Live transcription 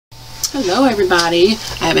Hello everybody,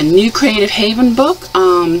 I have a new Creative Haven book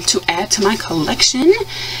to add to my collection.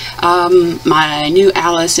 My new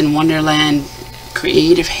Alice in Wonderland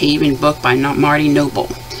Creative Haven book by Marty Noble.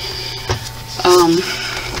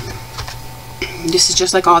 This is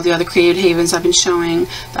just like all the other Creative Havens I've been showing.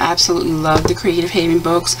 I absolutely love the Creative Haven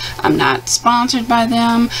books. I'm not sponsored by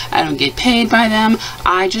them. I don't get paid by them.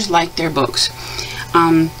 I just like their books.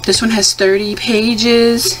 This one has 30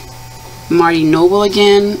 pages. Marty Noble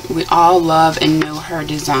again. We all love and know her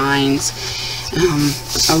designs.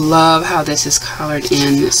 I love how this is colored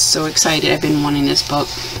in. So excited. I've been wanting this book.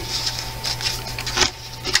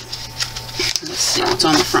 Let's see what's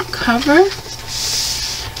on the front cover.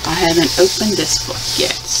 I haven't opened this book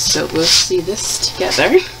yet, so we'll see this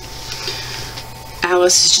together.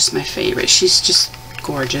 Alice is just my favorite. She's just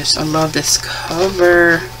gorgeous. I love this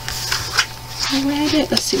cover. I read it.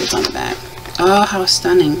 Let's see what's on the back. Oh, how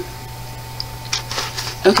stunning.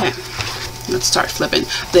 Okay, let's start flipping.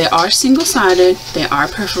 They are single-sided. They are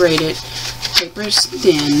perforated. Paper's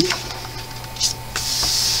thin.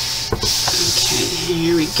 Okay,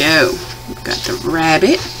 here we go. We've got the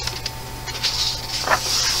rabbit.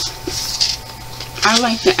 I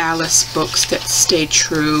like the Alice books that stay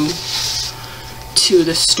true to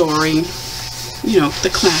the story. You know,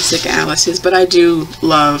 the classic Alice's, but I do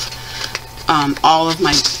love all of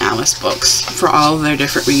my Alice books for all of their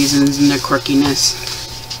different reasons and their quirkiness.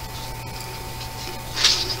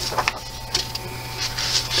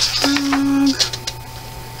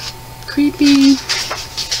 Creepy.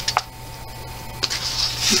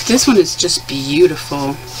 This one is just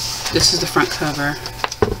beautiful. This is the front cover.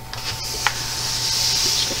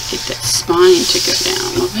 Just get that spine to go down a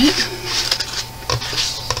little bit.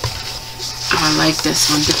 Oh, I like this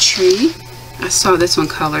one. The tree. I saw this one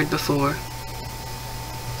colored before.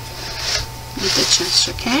 With the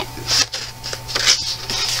Cheshire Cat.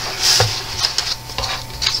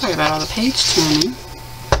 Sorry about all the page turning.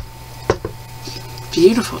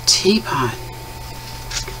 Beautiful teapot.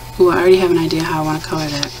 Ooh, I already have an idea how I want to color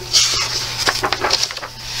that.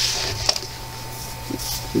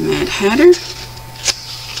 Mad Hatter.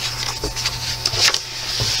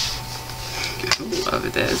 I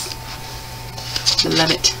love this.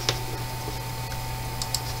 Love it.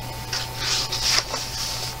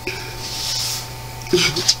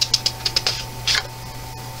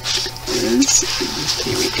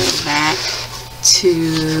 Here we go back to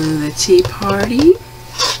the tea party.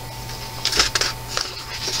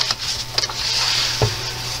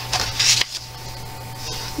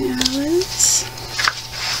 Alice.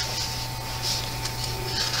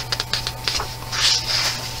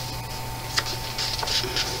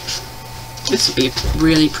 This would be a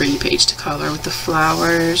really pretty page to color with the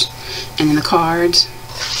flowers and then the cards.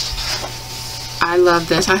 I love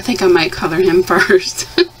this. I think I might color him first.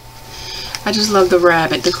 I just love the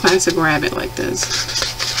rabbit, the classic rabbit like this.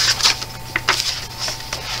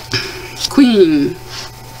 Queen.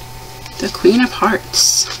 The Queen of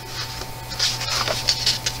Hearts.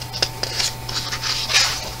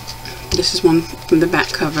 This is one from the back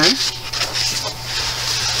cover.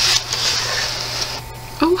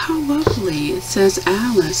 Oh, how lovely. It says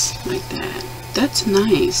Alice like that. That's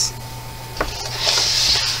nice.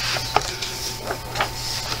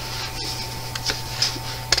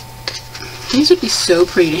 These would be so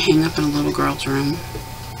pretty to hang up in a little girl's room.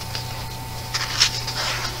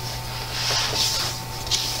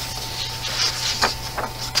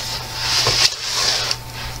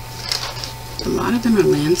 A lot of them are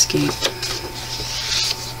landscape.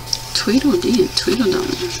 Tweedledee and Tweedledum.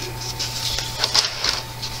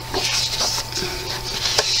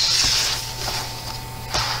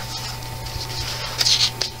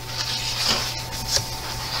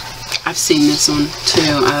 I've seen this one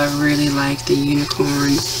too. I really like the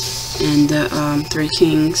unicorn and the three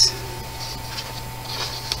kings.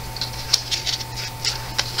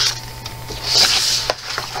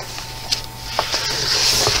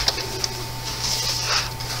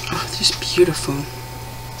 Oh, just beautiful.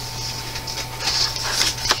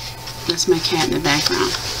 That's my cat in the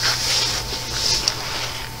background.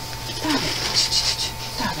 Stop it.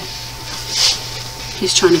 Stop it.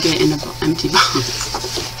 He's trying to get in an empty box.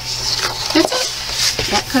 That's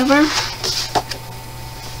it. Back cover.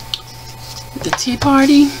 The tea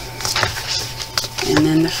party. And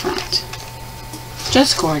then the front.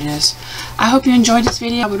 Just gorgeous. I hope you enjoyed this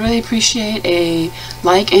video. I would really appreciate a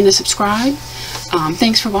like and a subscribe.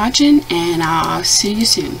 Thanks for watching, and I'll see you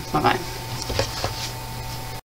soon. Bye-bye.